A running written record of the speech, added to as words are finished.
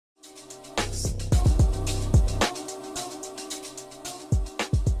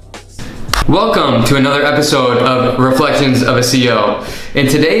Welcome to another episode of Reflections of a CEO. In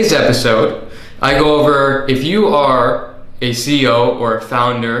today's episode, I go over if you are a CEO or a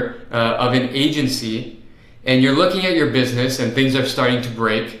founder of an agency and you're looking at your business and things are starting to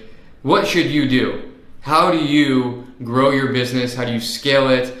break, what should you do? How do you grow your business? How do you scale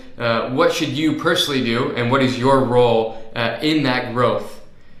it? What should you personally do? And what is your role in that growth?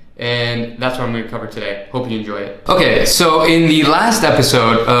 And that's what I'm going to cover today. Hope you enjoy it. Okay, so in the last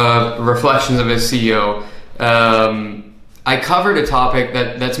episode of Reflections of a CEO, I covered a topic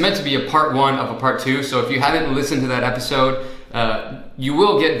that's meant to be a part one of a part two. So if you haven't listened to that episode, you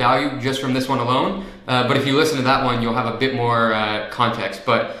will get value just from this one alone. But if you listen to that one, you'll have a bit more context.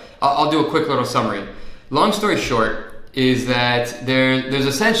 But I'll do a quick little summary. Long story short is that there's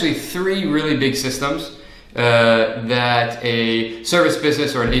essentially three really big systems that a service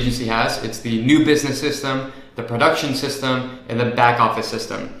business or an agency has. It's the new business system, the production system, and the back office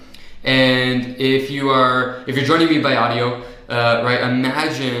system. And if you're joining me by audio, right,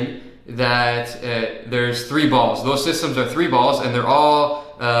 imagine that there's three balls. Those systems are three balls, and they're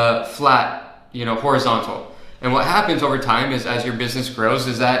all flat, horizontal. And what happens over time is, as your business grows,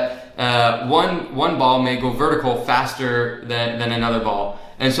 is that one ball may go vertical faster than another ball,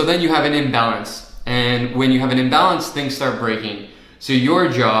 and so then you have an imbalance. And when you have an imbalance, things start breaking. So your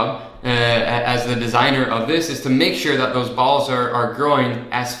job as the designer of this is to make sure that those balls are growing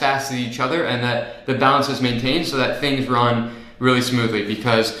as fast as each other and that the balance is maintained so that things run really smoothly.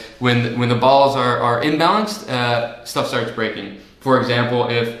 Because when the balls are imbalanced, stuff starts breaking. For example,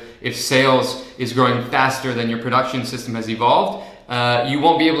 if sales is growing faster than your production system has evolved, you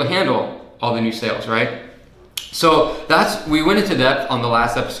won't be able to handle all the new sales, right? So we went into depth on the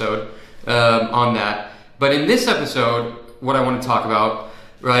last episode on that. But in this episode, what I want to talk about,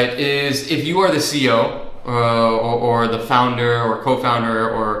 right, is if you are the CEO or the founder or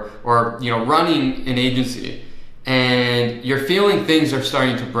co-founder or running an agency and you're feeling things are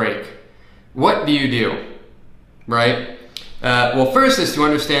starting to break, what do you do, right? Well, first is to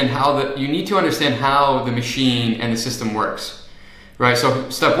understand you need to understand how the machine and the system works, right? So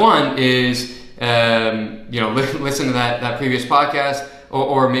step one is listen to that previous podcast.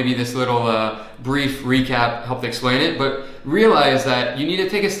 Or maybe this little brief recap helped explain it, but realize that you need to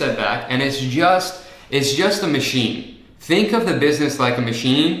take a step back, and it's just a machine. Think of the business like a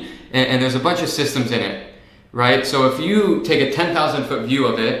machine, and there's a bunch of systems in it, right? So if you take a 10,000 foot view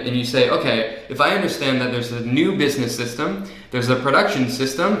of it and you say, okay, if I understand that there's a new business system, there's a production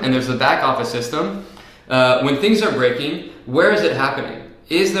system, and there's a back office system, when things are breaking, where is it happening?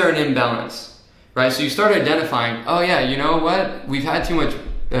 Is there an imbalance? Right, so you start identifying, oh yeah, you know what? We've had too much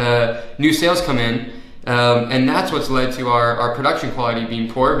new sales come in, and that's what's led to our production quality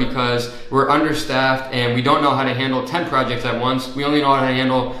being poor because we're understaffed and we don't know how to handle 10 projects at once. We only know how to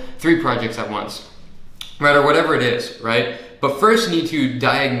handle 3 projects at once, right, or whatever it is, right? But first you need to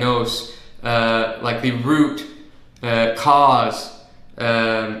diagnose like the root cause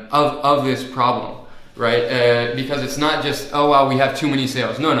of this problem, right? Because it's not just, oh wow, we have too many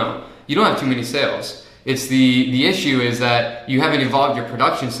sales. No. You don't have too many sales. It's the issue is that you haven't evolved your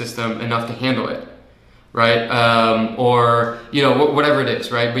production system enough to handle it, right? Or whatever it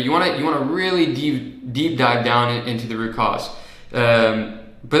is, right? But you want to really deep dive down into the root cause.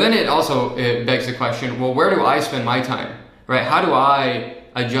 But then it begs the question: well, where do I spend my time, right? How do I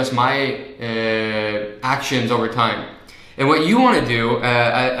adjust my actions over time? And what you want to do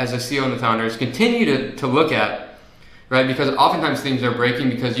as a CEO and the founder is continue to look at. Right, because oftentimes things are breaking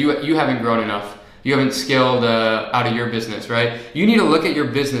because you haven't grown enough. You haven't scaled out of your business, right? You need to look at your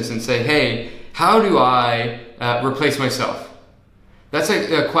business and say, hey, how do I replace myself? That's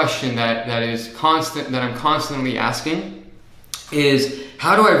a question that is constant, that I'm constantly asking, is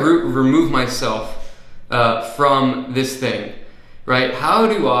how do I remove myself from this thing, right? How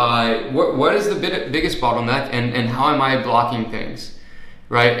do what is the biggest bottleneck and how am I blocking things?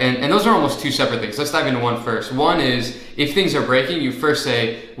 Right, and those are almost two separate things. Let's dive into one first. One is, if things are breaking, you first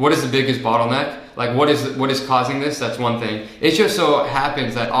say, what is the biggest bottleneck? Like, what is causing this? That's one thing. It just so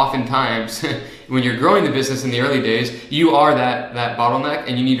happens that oftentimes, when you're growing the business in the early days, you are that bottleneck,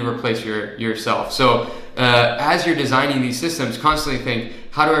 and you need to replace yourself. So, as you're designing these systems, constantly think,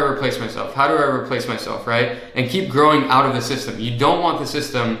 how do I replace myself? How do I replace myself, right? And keep growing out of the system. You don't want the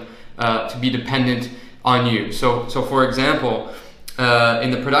system to be dependent on you. So for example, in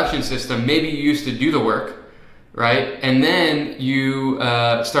the production system, maybe you used to do the work, right? And then you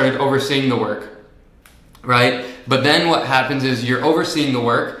started overseeing the work, right? But then what happens is you're overseeing the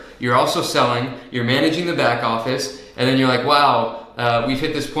work, you're also selling, you're managing the back office, and then you're like, wow, we've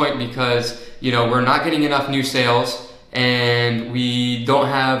hit this point because we're not getting enough new sales, and we don't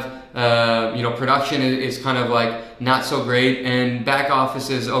have production is kind of like not so great, and back office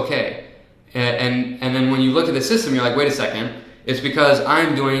is okay. And then when you look at the system, you're like, wait a second, it's because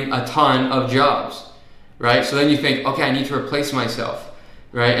I'm doing a ton of jobs, right? So then you think, okay, I need to replace myself,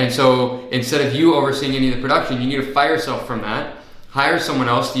 right? And so instead of you overseeing any of the production, you need to fire yourself from that, hire someone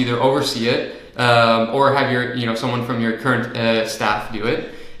else to either oversee it, or have someone from your current staff do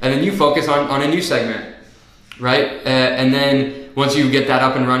it, and then you focus on a new segment, right? And then once you get that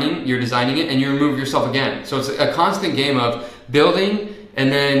up and running, you're designing it, and you remove yourself again. So it's a constant game of building and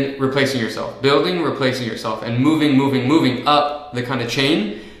then replacing yourself, building, replacing yourself, and moving up the kind of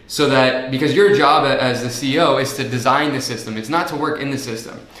chain, so that, because your job as the CEO is to design the system. It's not to work in the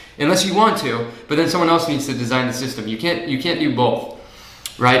system, unless you want to, but then someone else needs to design the system. You can't do both,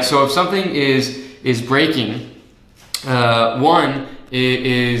 right? So if something is breaking, one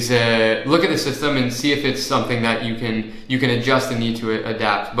is look at the system and see if it's something that you can adjust and need to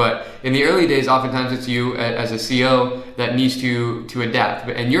adapt. But in the early days, oftentimes it's you as a CEO that needs to adapt.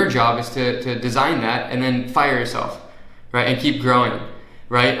 And your job is to design that and then fire yourself, right? And keep growing,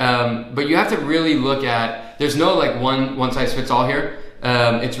 right? But you have to really look at, there's no like one size fits all here.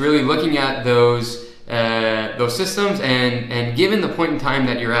 It's really looking at those systems and given the point in time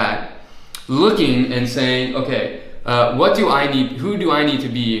that you're at, looking and saying, okay, what do I need? Who do I need to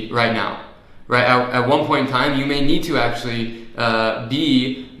be right now? Right. At one point in time, you may need to actually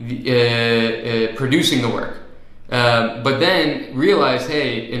be producing the work, but then realize,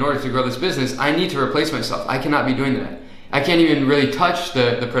 hey, in order to grow this business, I need to replace myself. I cannot be doing that. I can't even really touch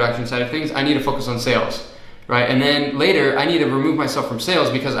the production side of things. I need to focus on sales, right? And then later, I need to remove myself from sales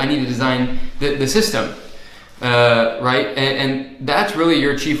because I need to design the system, right? And that's really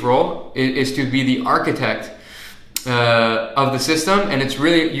your chief role, is to be the architect of the system. And it's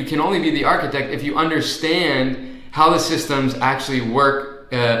really, you can only be the architect if you understand how the systems actually work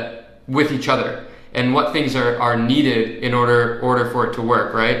with each other and what things are needed in order for it to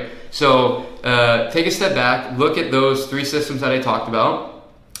work, right? So take a step back, look at those three systems that I talked about,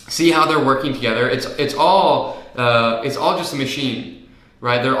 see how they're working together. It's all just a machine,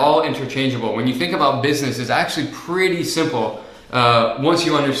 right? They're all interchangeable. When you think about business, it's actually pretty simple once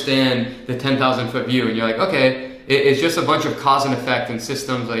you understand the 10,000 foot view, and you're like, okay, it's just a bunch of cause and effect and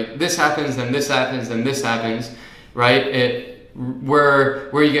systems, like this happens, then this happens, then this happens, right?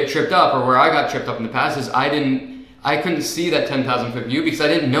 Where you get tripped up, or where I got tripped up in the past, is I couldn't see that 10,000 foot view because I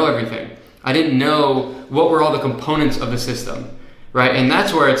didn't know everything. I didn't know what were all the components of the system, right? And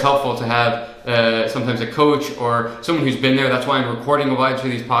that's where it's helpful to have sometimes a coach or someone who's been there. That's why I'm recording a bunch of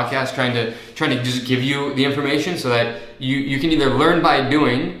these podcasts, trying to just give you the information so that you can either learn by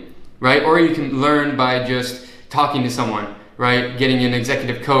doing, right? Or you can learn by just talking to someone, right? Getting an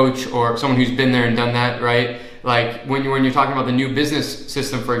executive coach or someone who's been there and done that, right? Like when you're talking about the new business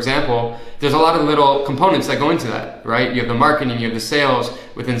system, for example, there's a lot of little components that go into that, right? You have the marketing, you have the sales.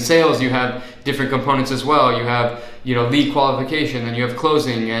 Within sales, you have different components as well. You have, lead qualification, and you have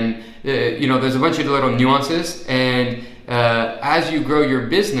closing, and there's a bunch of little nuances. And as you grow your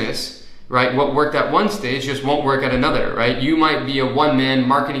business, right, what worked at one stage just won't work at another, right? You might be a one-man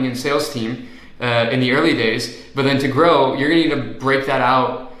marketing and sales team in the early days, but then to grow, you're gonna need to break that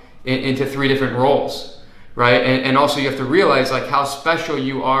out into three different roles, right? And also you have to realize like how special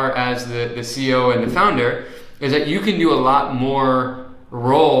you are as the CEO and the founder, is that you can do a lot more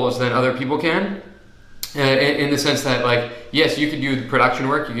roles than other people can, in the sense that, like, yes, you could do the production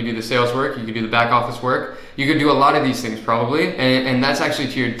work, you could do the sales work, you could do the back office work, you could do a lot of these things probably, and that's actually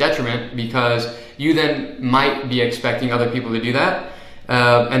to your detriment, because you then might be expecting other people to do that.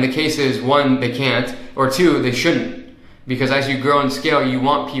 And the case is, one, they can't, or two, they shouldn't. Because as you grow and scale, you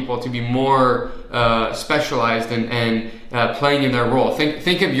want people to be more specialized and playing in their role.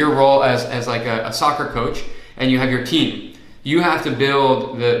 Think of your role as like a soccer coach, and you have your team. You have to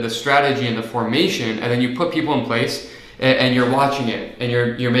build the strategy and the formation, and then you put people in place, and you're watching it, and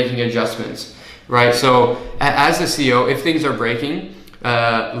you're making adjustments, right? So as the CEO, if things are breaking,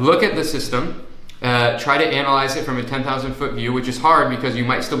 look at the system. Try to analyze it from a 10,000 foot view, which is hard because you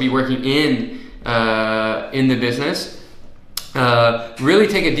might still be working in the business. Really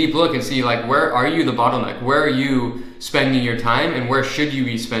take a deep look and see, like, where are you the bottleneck? Where are you spending your time, and where should you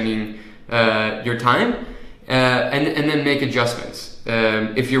be spending your time? And then make adjustments.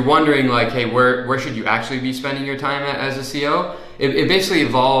 If you're wondering, like, hey, where should you actually be spending your time as a CEO? It basically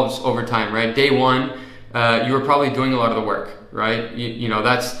evolves over time, right? Day one, you were probably doing a lot of the work, right?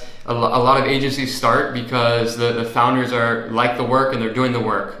 That's a lot of agencies start because the founders like the work and they're doing the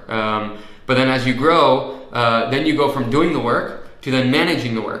work. But then as you grow, then you go from doing the work to then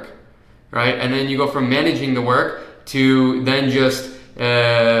managing the work, right? And then you go from managing the work to then just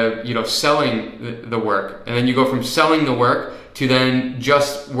selling the work, and then you go from selling the work to then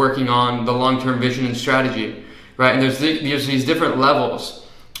just working on the long-term vision and strategy, right? And there's these different levels,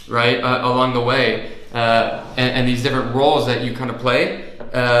 right, along the way, and these different roles that you kind of play.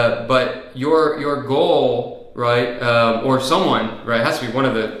 But your goal, right, or someone, right, it has to be one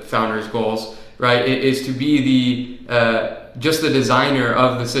of the founders' goals, right, is to be just the designer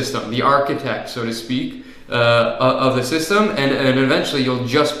of the system, the architect, so to speak, of the system, and eventually you'll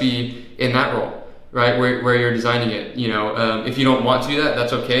just be in that role, right, where you're designing it. If you don't want to do that,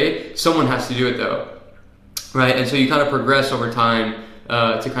 that's okay. Someone has to do it though, right? And so you kind of progress over time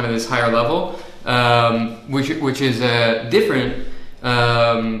to kind of this higher level, which is different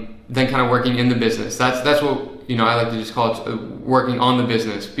than kind of working in the business. That's what I like to just call it working on the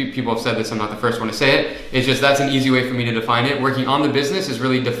business. People have said this, I'm not the first one to say it. It's just that's an easy way for me to define it. Working on the business is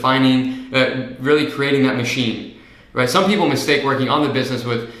really defining, really creating that machine, right? Some people mistake working on the business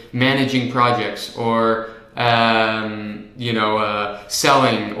with managing projects or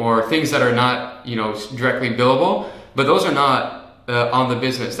selling or things that are not directly billable, but those are not on the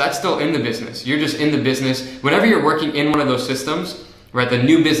business. That's still in the business. You're just in the business. Whenever you're working in one of those systems, right, the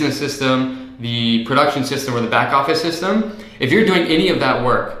new business system, the production system, or the back office system, if you're doing any of that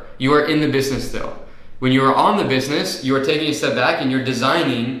work, you are in the business still. When you are on the business, you are taking a step back and you're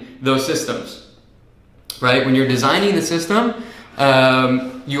designing those systems, right? When you're designing the system,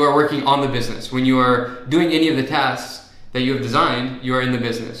 you are working on the business. When you are doing any of the tasks that you have designed, you are in the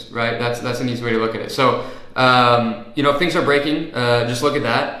business, right? That's an easy way to look at it. So, if things are breaking, just look at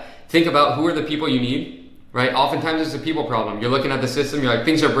that. Think about who are the people you need, right? Oftentimes it's a people problem. You're looking at the system, you're like,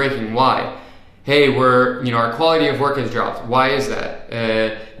 things are breaking, why? Hey, our quality of work has dropped. Why is that?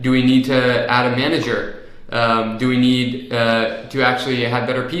 Do we need to add a manager? Do we need to actually have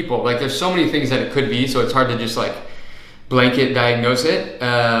better people? Like, there's so many things that it could be, so it's hard to just like blanket diagnose it.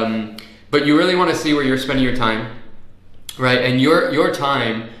 But you really want to see where you're spending your time, right? And your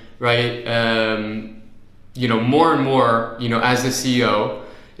time, right? More and more, as the CEO,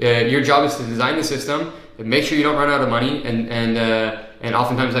 your job is to design the system, make sure you don't run out of money, and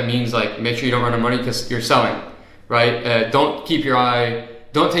oftentimes that means like make sure you don't run out of money because you're selling, right? Don't take your eye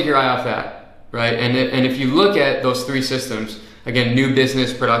off that, right? And if you look at those three systems, again, new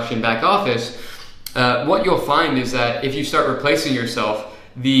business, production, back office, what you'll find is that if you start replacing yourself,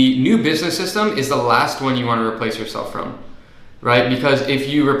 the new business system is the last one you want to replace yourself from, right? Because if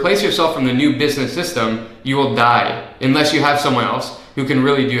you replace yourself from the new business system, you will die unless you have someone else who can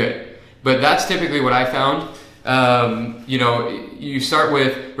really do it. But that's typically what I found. You start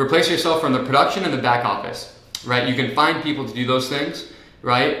with replace yourself from the production and the back office, right? You can find people to do those things,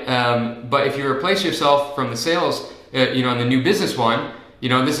 right? But if you replace yourself from the sales, and the new business one,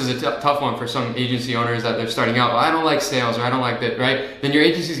 this is a tough one for some agency owners that they're starting out. I don't like sales, or I don't like that, right? Then your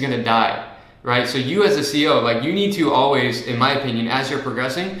agency is going to die, right? So you as a CEO, like, you need to always, in my opinion, as you're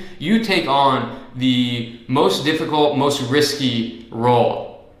progressing, you take on the most difficult, most risky role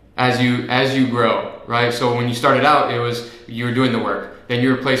as you grow, right? So when you started out, you were doing the work, then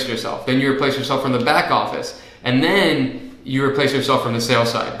you replaced yourself, then you replaced yourself from the back office, and then you replace yourself from the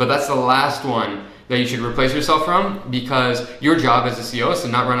sales side. But that's the last one that you should replace yourself from, because your job as a CEO is to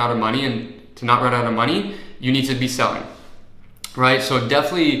not run out of money, and to not run out of money, you need to be selling, right? So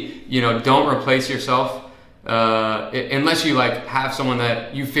definitely, don't replace yourself unless you like have someone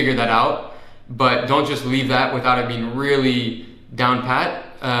that you figure that out, but don't just leave that without it being really down pat.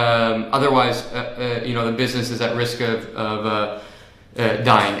 Otherwise, the business is at risk of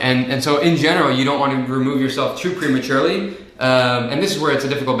dying. And so in general, you don't want to remove yourself too prematurely. And this is where it's a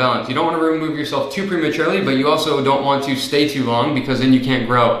difficult balance. You don't want to remove yourself too prematurely, but you also don't want to stay too long, because then you can't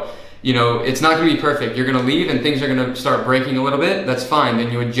grow. It's not going to be perfect. You're going to leave and things are going to start breaking a little bit. That's fine.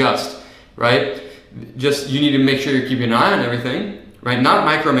 Then you adjust, right? Just, you need to make sure you're keeping an eye on everything, right? Not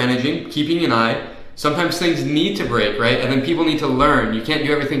micromanaging, keeping an eye. Sometimes things need to break, right? And then people need to learn. You can't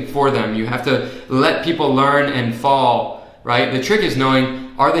do everything for them. You have to let people learn and fall, right? The trick is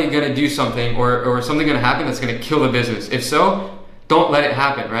knowing, are they going to do something or something going to happen that's going to kill the business? If so, don't let it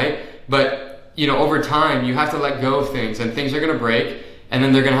happen, right? But, over time, you have to let go of things, and things are going to break, and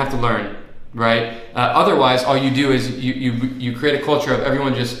then they're going to have to learn, right? Otherwise, all you do is you create a culture of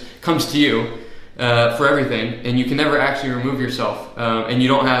everyone just comes to you for everything, and you can never actually remove yourself, and you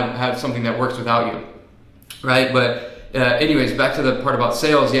don't have something that works without you, right? But anyways, back to the part about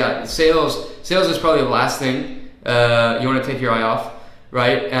sales. Yeah, sales is probably the last thing you want to take your eye off,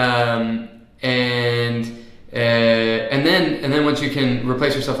 right? And then once you can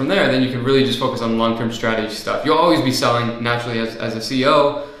replace yourself from there, then you can really just focus on long-term strategy stuff. You'll always be selling naturally as a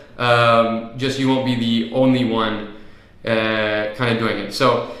CEO, just you won't be the only one kind of doing it.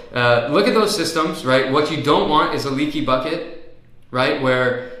 So look at those systems, right? What you don't want is a leaky bucket, right?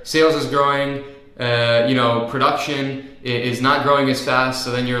 Where sales is growing, production is not growing as fast,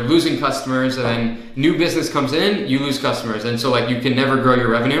 so then you're losing customers, and then new business comes in, you lose customers, and so like you can never grow your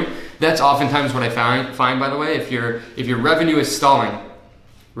revenue. That's oftentimes what I find by the way, if your revenue is stalling,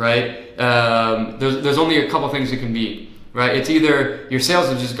 right? There's only a couple things it can be, right? It's either your sales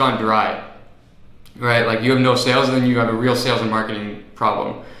have just gone dry, right? Like you have no sales, and then you have a real sales and marketing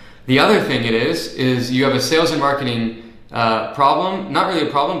problem. The other thing it is you have a sales and marketing problem, not really a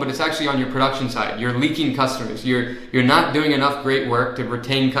problem, but it's actually on your production side. You're leaking customers. You're not doing enough great work to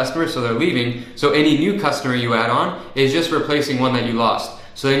retain customers, so they're leaving. So any new customer you add on is just replacing one that you lost.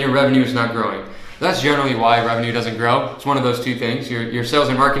 So then your revenue is not growing. That's generally why revenue doesn't grow. It's one of those two things. Your sales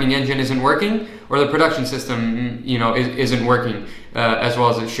and marketing engine isn't working, or the production system, isn't working as well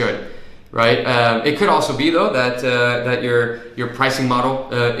as it should. Right. It could also be though that your pricing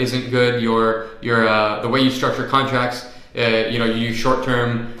model isn't good. The way you structure contracts. You use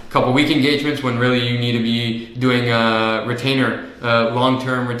short-term, couple-week engagements when really you need to be doing retainer,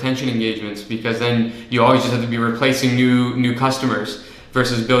 long-term retention engagements, because then you always just have to be replacing new customers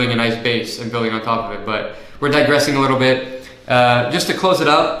versus building a nice base and building on top of it. But we're digressing a little bit. Just to close it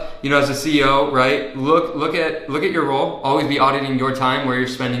up, as a CEO, right? Look at your role. Always be auditing your time, where you're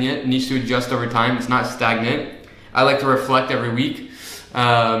spending it. It needs to adjust over time. It's not stagnant. I like to reflect every week,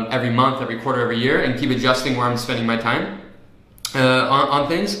 every month, every quarter, every year, and keep adjusting where I'm spending my time on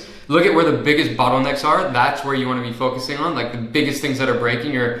things. Look at where the biggest bottlenecks are. That's where you want to be focusing on, like the biggest things that are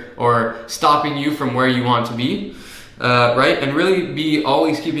breaking or stopping you from where you want to be, right? And really be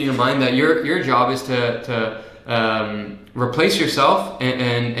always keeping in mind that your job is to replace yourself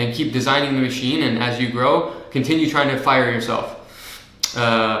and keep designing the machine, and as you grow, continue trying to fire yourself,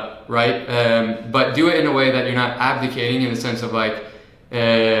 right? But do it in a way that you're not abdicating, in the sense of like,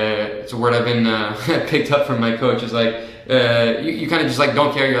 it's a word I've been picked up from my coach, is like, you kind of just like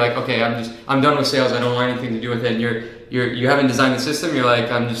don't care. You're like, okay, I'm done with sales. I don't want anything to do with it. And you haven't designed the system. You're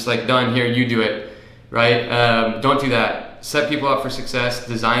like, I'm just like done here. You do it, right? Don't do that. Set people up for success.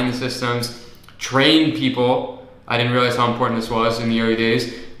 Design the systems. Train people. I didn't realize how important this was in the early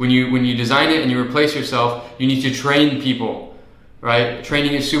days. When you design it and you replace yourself, you need to train people, right?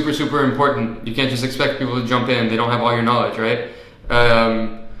 Training is super, super important. You can't just expect people to jump in. They don't have all your knowledge, right?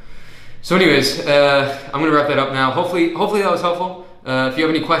 So anyways, I'm going to wrap that up now. Hopefully that was helpful. If you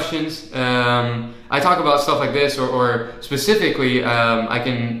have any questions, I talk about stuff like this, or specifically, I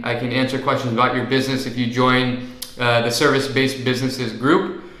can answer questions about your business if you join the Service-Based Businesses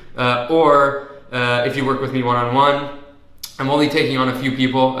group, or if you work with me one-on-one. I'm only taking on a few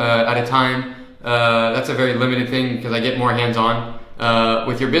people at a time. That's a very limited thing because I get more hands-on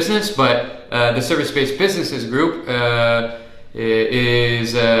with your business, but the Service-Based Businesses group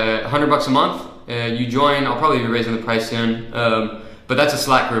is $100 a month. You join. I'll probably be raising the price soon, but that's a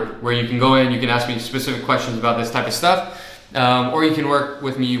Slack group where you can go in, you can ask me specific questions about this type of stuff, or you can work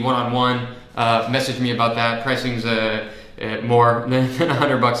with me one-on-one, message me about that. Pricing's more than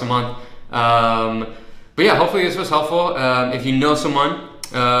 $100 a month. But yeah, hopefully this was helpful. If you know someone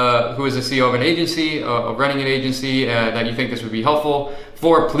who is a CEO of an agency, of running an agency, that you think this would be helpful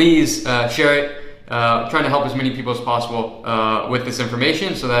for, please share it. Trying to help as many people as possible with this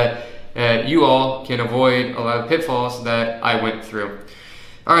information, so that you all can avoid a lot of pitfalls that I went through.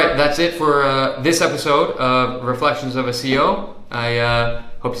 All right, that's it for this episode of Reflections of a CEO. I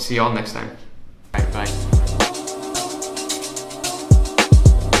hope to see you all next time.